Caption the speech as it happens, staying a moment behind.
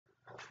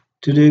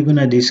Today we're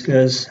gonna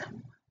discuss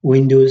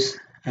Windows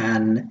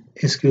and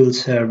SQL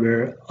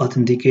Server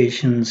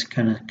Authentication's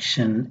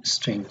connection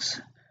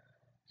strings.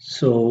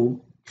 So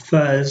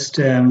first,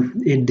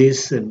 in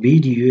this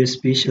video,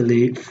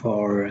 especially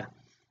for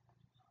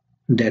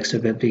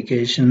desktop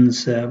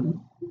applications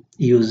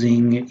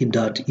using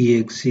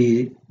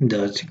 .exe.config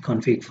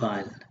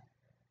file.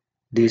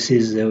 This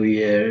is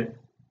where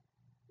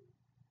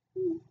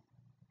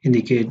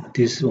indicate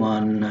this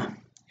one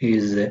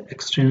is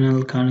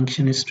external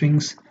connection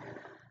strings,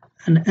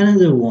 and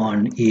another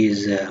one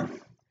is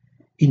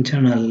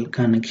internal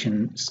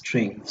connection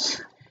strings.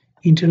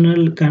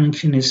 Internal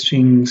connection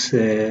strings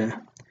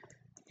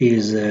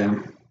is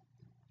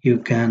you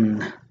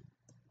can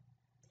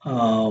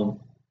hard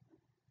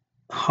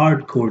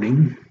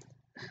coding.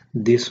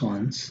 This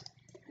ones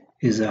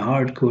is a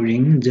hard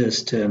coding.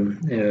 Just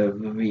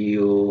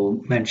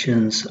you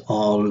mentions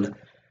all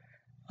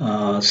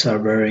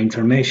server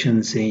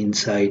informations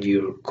inside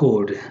your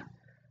code,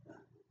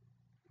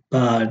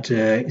 but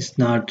it's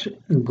not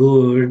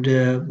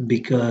good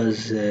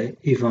because if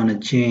you want to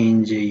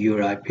change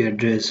your IP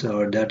address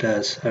or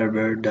data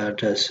server,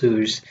 data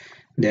source,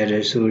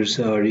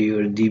 or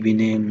your DB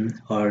name,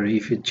 or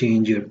if you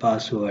change your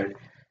password,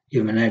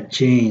 you cannot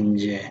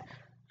change.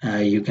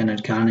 You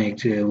cannot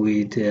connect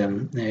with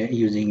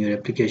using your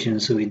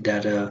applications with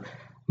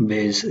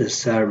database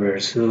server.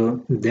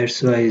 So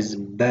that's why it's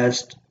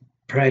best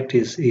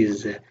practice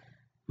is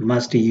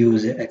must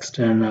use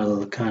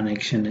external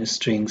connection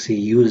strings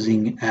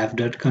using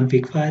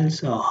app.config files.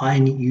 So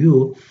when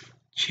you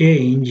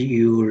change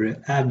your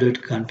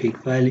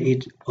app.config file,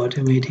 it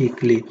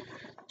automatically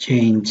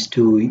changes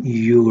to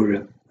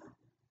your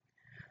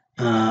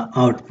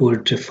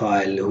output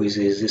file, which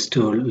is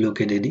stored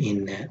located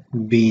in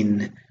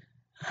bin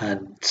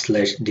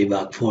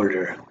 /debug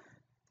folder.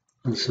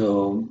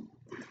 So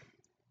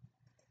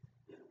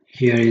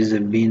here is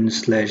a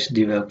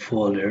bin/debug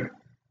folder.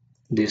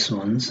 This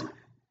one's.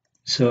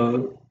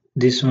 So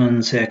this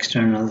one's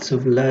external. So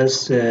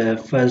let's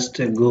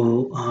first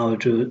go how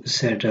to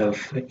set up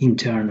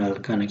internal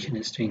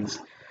connection strings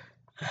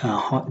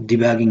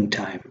debugging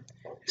time.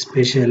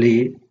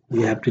 Especially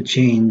we have to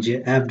change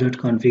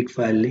app.config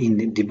file in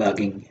the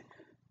debugging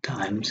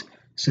times.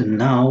 So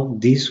now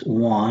this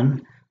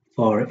one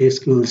for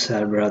SQL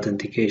Server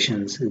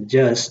Authentications,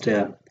 just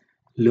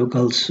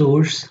local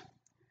source.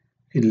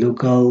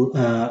 Local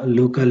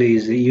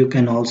is you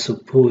can also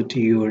put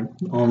your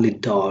only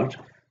dot.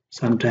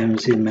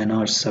 Sometimes it may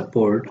not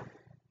support,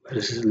 but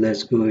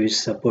let's go is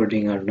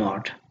supporting or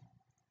not.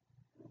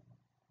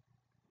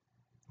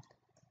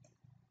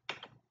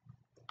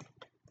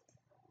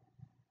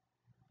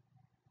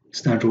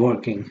 It's not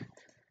working.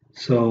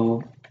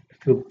 So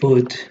if you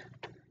put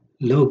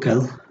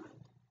local,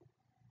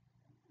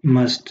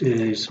 must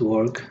is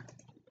work.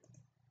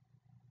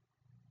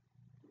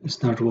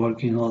 It's not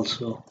working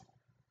also.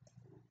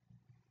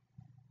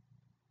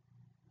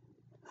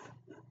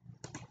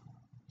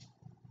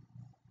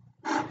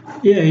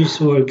 Yeah, it's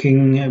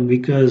working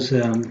because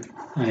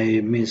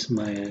I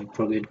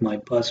forget my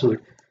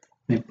password.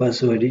 My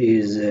password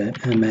is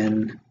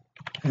mn.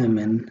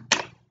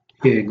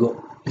 Here you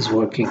go. It's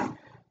working.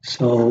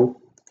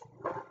 So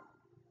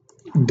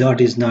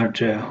dot is not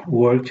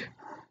work.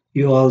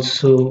 You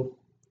also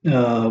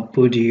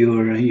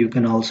you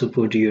can also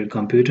put your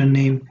computer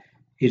name.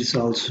 It's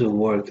also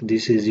work.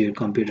 This is your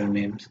computer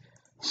names.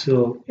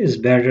 So it's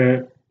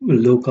better.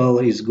 Local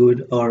is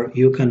good, or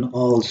you can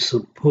also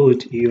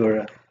put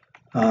your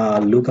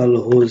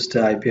localhost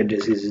IP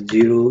address is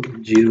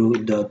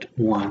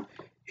 0.0.1.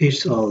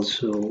 It's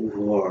also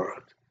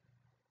work.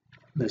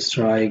 Let's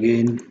try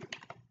again.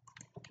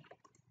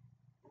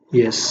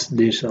 Yes,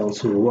 this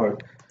also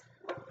work.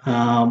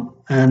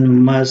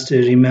 And must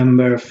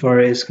remember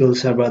for SQL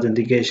Server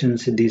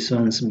Authentications, this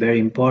one's very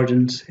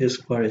important is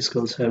for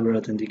SQL Server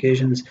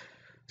Authentications.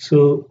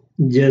 So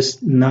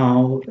just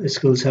now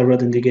SQL Server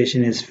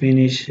Authentication is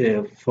finished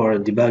for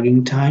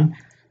debugging time.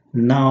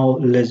 Now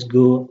let's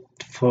go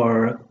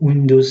for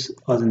Windows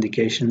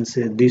Authentications.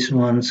 This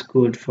one's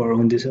good for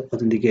Windows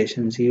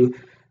Authentications. You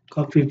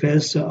copy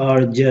paste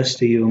or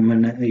just you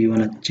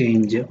wanna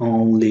change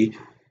only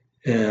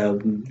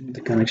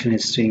the connection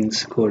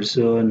strings code.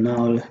 So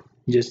now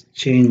just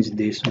change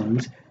these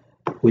ones.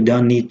 We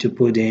don't need to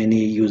put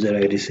any user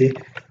ID. See,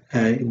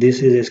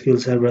 this is SQL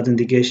Server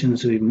Authentication,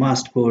 so we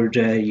must put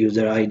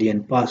user ID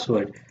and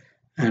password.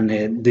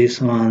 And this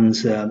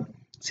one's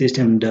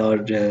system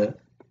dot the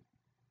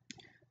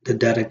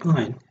data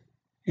client.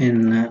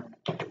 And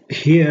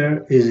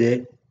here is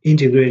a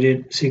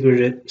integrated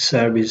security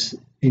service.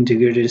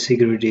 Integrated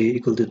security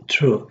equal to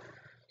true.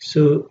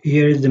 So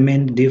here is the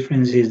main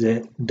difference is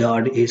the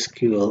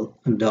 .SQL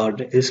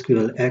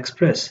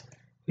Express,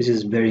 which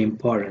is very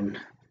important.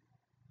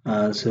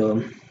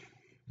 So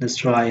let's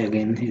try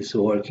again, is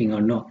working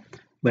or no.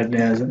 But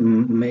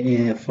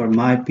for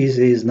my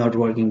PC is not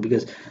working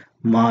because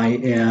my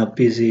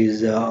PC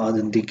is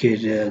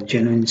authenticated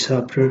genuine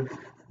software.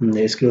 And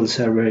the SQL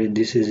Server,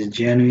 this is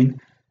genuine.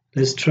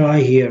 Let's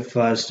try here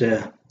first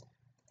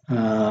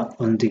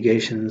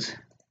authentications.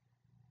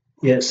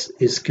 Yes,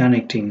 it's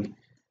connecting.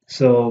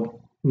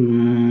 So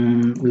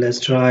let's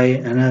try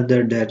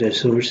another data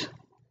source.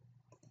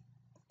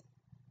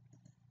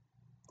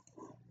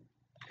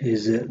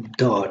 Is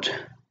dot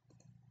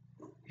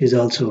is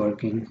also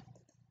working.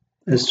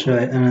 Let's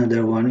try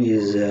another one.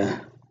 Is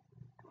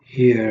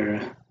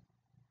here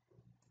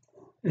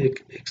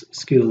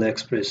SQL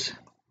Express.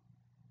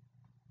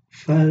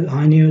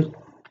 When you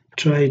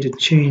try to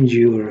change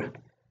your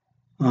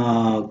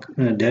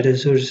data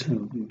source,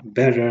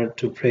 better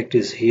to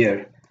practice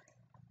here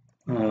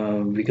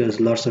because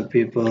lots of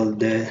people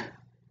they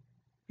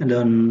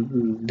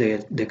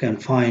can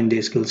find the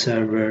SQL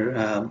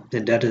Server the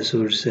data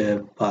source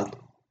path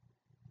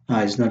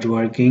is not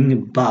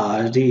working.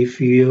 But if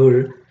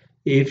your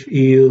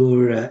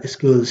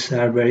SQL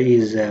Server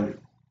is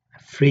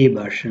free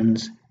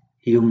versions,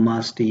 you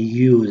must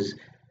use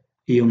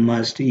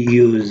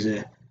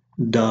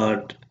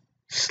dot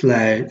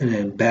slash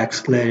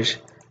backslash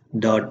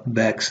dot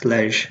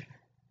backslash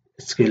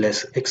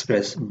SQL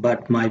Express.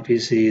 But my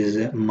PC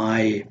is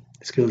my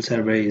SQL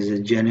Server is a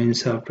genuine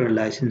software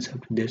license.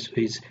 That's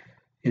why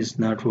it's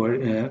not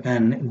work,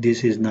 and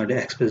this is not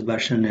Express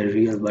version, a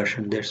real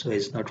version. That's why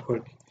it's not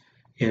working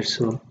here.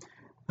 So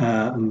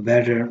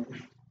better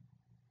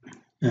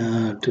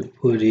to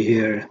put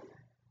here.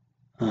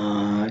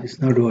 It's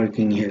not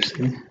working here.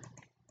 See.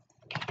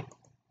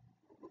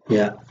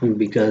 Yeah,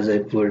 because I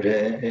put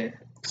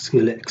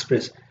SQL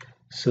Express,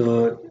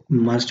 so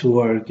must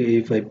work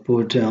if I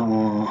put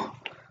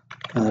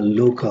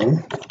local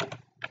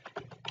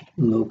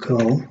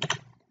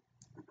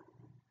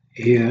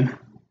here.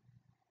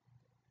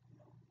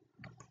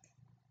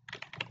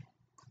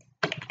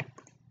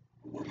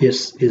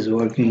 Yes, is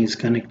working, is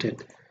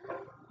connected.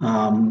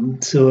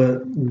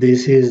 So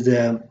this is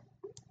the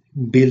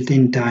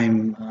built-in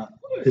time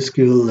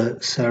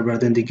SQL Server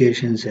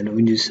authentications and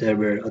Windows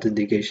Server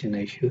authentication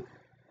issue.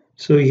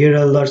 So here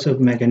are lots of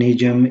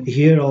mechanism.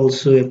 Here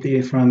also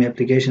from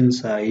application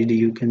side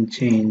you can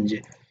change,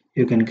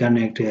 you can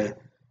connect.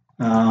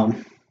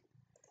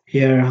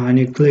 Here when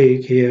you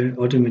click here,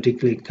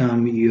 automatically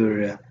come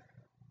your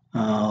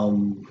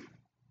the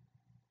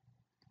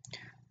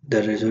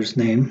resource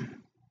name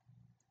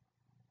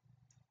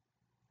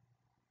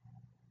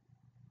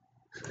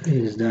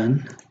is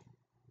done.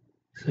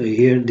 So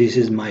here this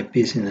is my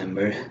PC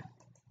number.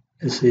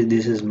 Let's see,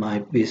 this is my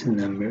PC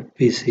number,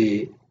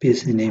 PC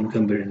name,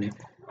 computer name.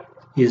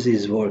 Yes,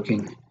 is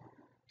working.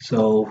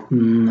 So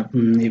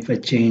if I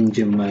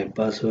change my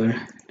password,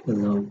 it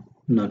will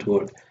not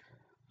work.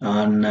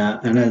 And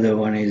another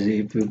one is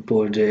if you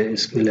put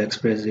SQL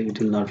Express, it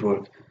will not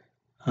work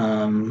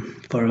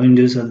for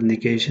Windows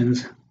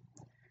authentications.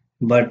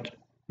 But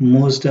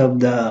most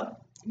of the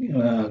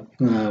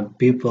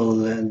people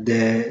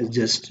they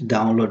just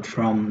download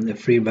from the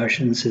free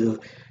version, so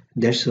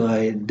that's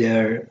why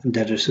their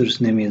resource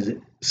name is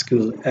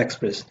SQL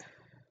Express.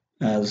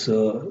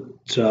 So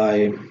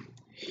try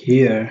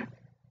here.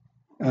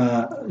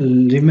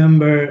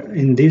 Remember,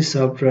 in this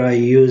software I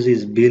use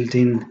is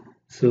built-in,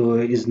 so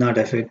it's not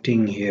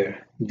affecting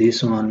here.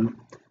 This one,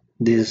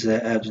 this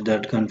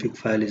apps.config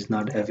file is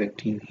not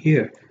affecting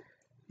here.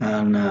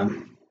 And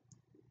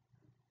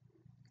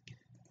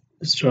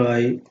let's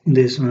try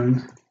this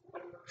one.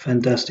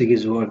 Fantastic,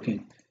 is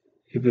working.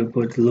 If you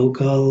put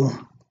local,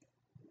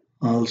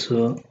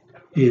 also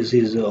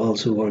is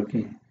also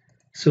working.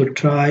 So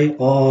try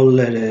all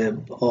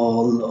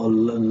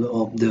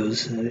of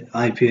those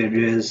IP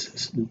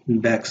address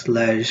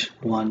backslash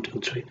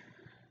 123.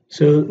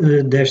 So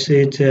that's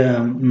it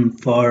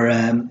for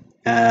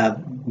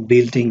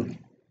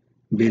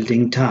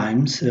building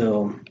time.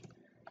 So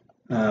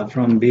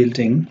from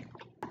building.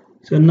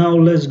 So now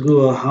let's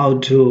go how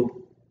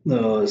to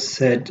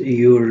set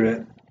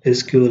your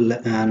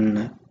SQL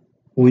and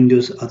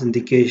Windows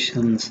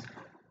authentications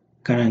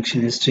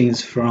connection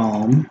strings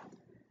from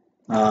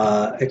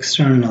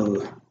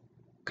external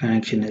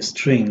connection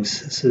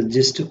strings. So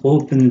just to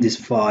open this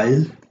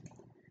file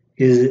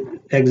is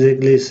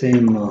exactly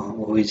same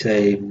which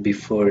I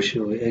before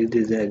showed. It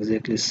is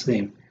exactly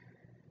same.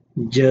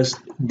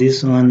 Just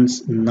this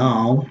one's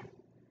now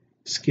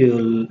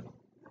SQL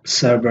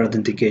Server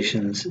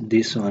Authentications.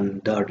 This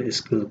one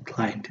 .SQL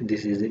client.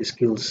 This is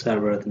SQL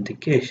Server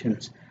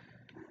Authentications.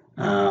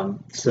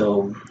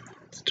 So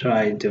let's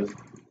try to.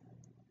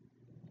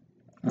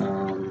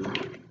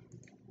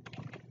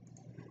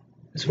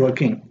 It's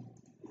working,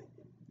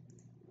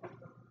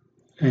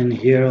 and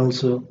here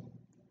also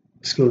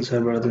SQL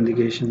Server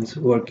Authentication is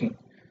working.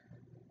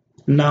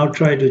 Now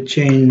try to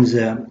change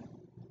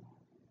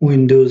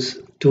Windows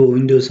to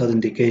Windows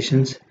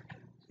Authentications.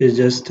 You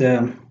just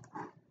do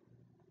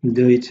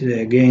it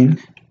again.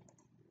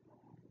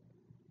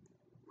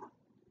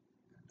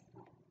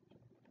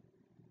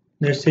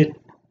 That's it.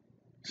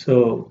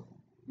 So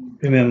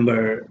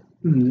remember,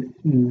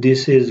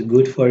 this is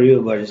good for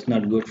you, but it's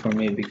not good for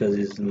me because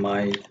it's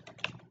my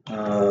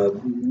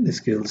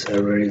SQL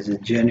Server is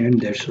genuine.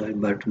 That's why.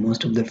 But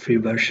most of the free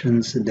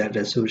versions,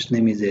 that source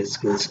name is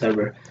SQL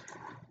Server.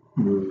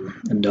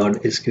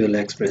 .SQL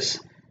Express.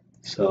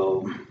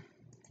 So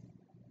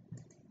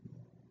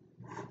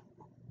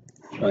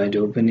try to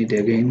open it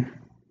again.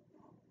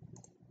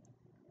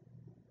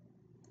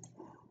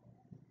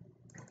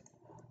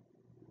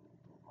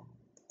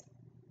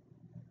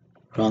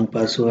 Wrong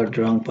password,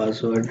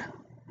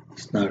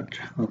 it's not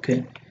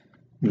okay.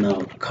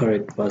 Now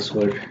correct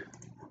password.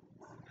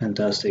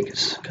 Fantastic,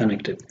 it's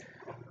connected.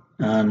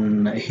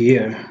 And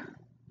here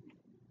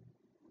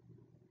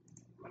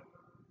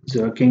it's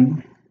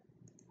working,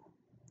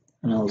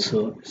 and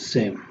also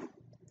same,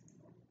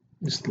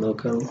 it's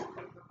local,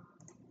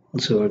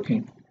 also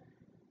working.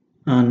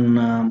 And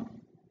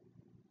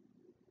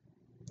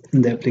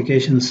in the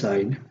application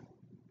side,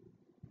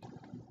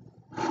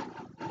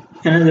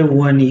 another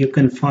one, you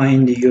can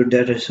find your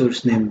data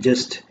source name.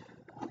 Just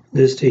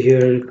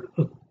here,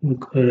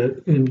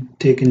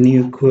 take a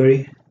new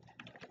query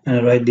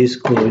and write this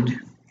code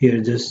here,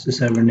 just the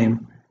server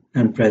name,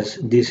 and press.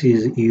 This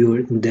is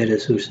your data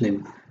source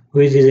name,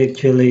 which is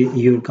actually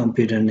your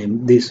computer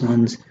name. This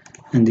one's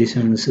and this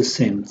one's the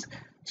same,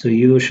 so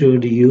you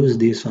should use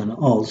this one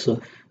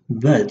also.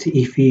 But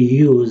if you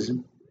use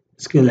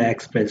SQL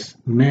Express,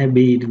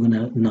 maybe it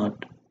gonna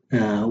not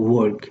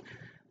work.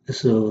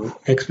 So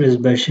Express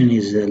version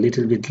is a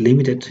little bit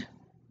limited.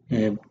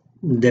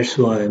 That's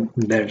why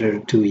better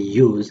to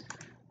use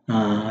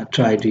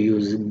try to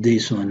use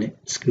this one,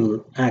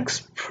 SQL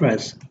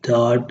Express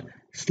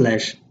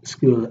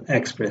 /SQL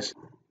Express.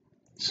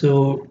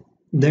 So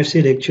that's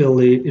it.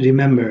 Actually,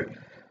 remember,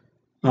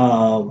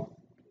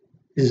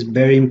 is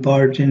very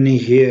important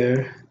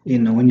here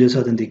in Windows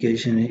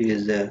authentication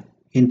is the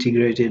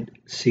integrated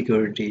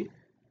security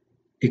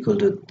equal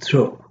to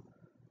throw.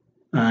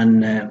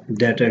 And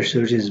data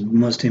source is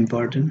most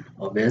important.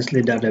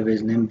 Obviously,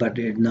 database name, but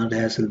it's not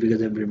hassle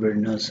because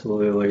everybody knows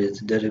what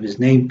is database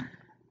name.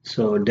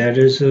 So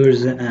data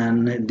source,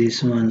 and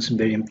this one's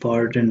very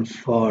important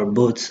for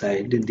both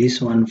sides.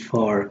 This one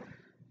for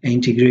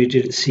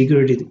integrated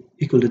security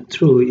equal to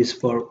true is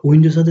for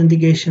Windows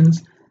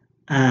authentications,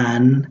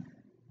 and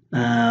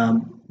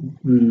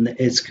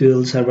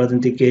SQL Server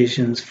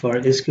authentications. For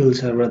SQL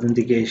Server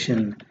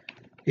authentication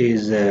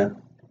is uh,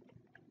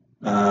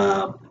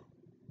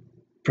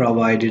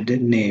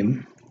 provided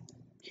name.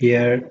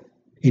 Here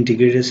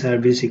integrated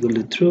service equal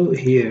to true.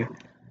 Here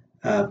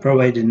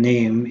provided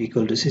name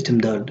equal to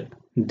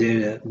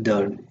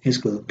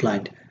system.data.SQL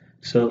client.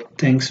 So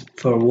thanks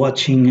for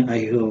watching.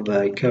 I hope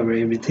I cover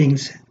everything.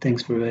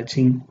 Thanks for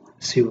watching.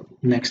 See you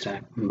next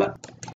time. Bye.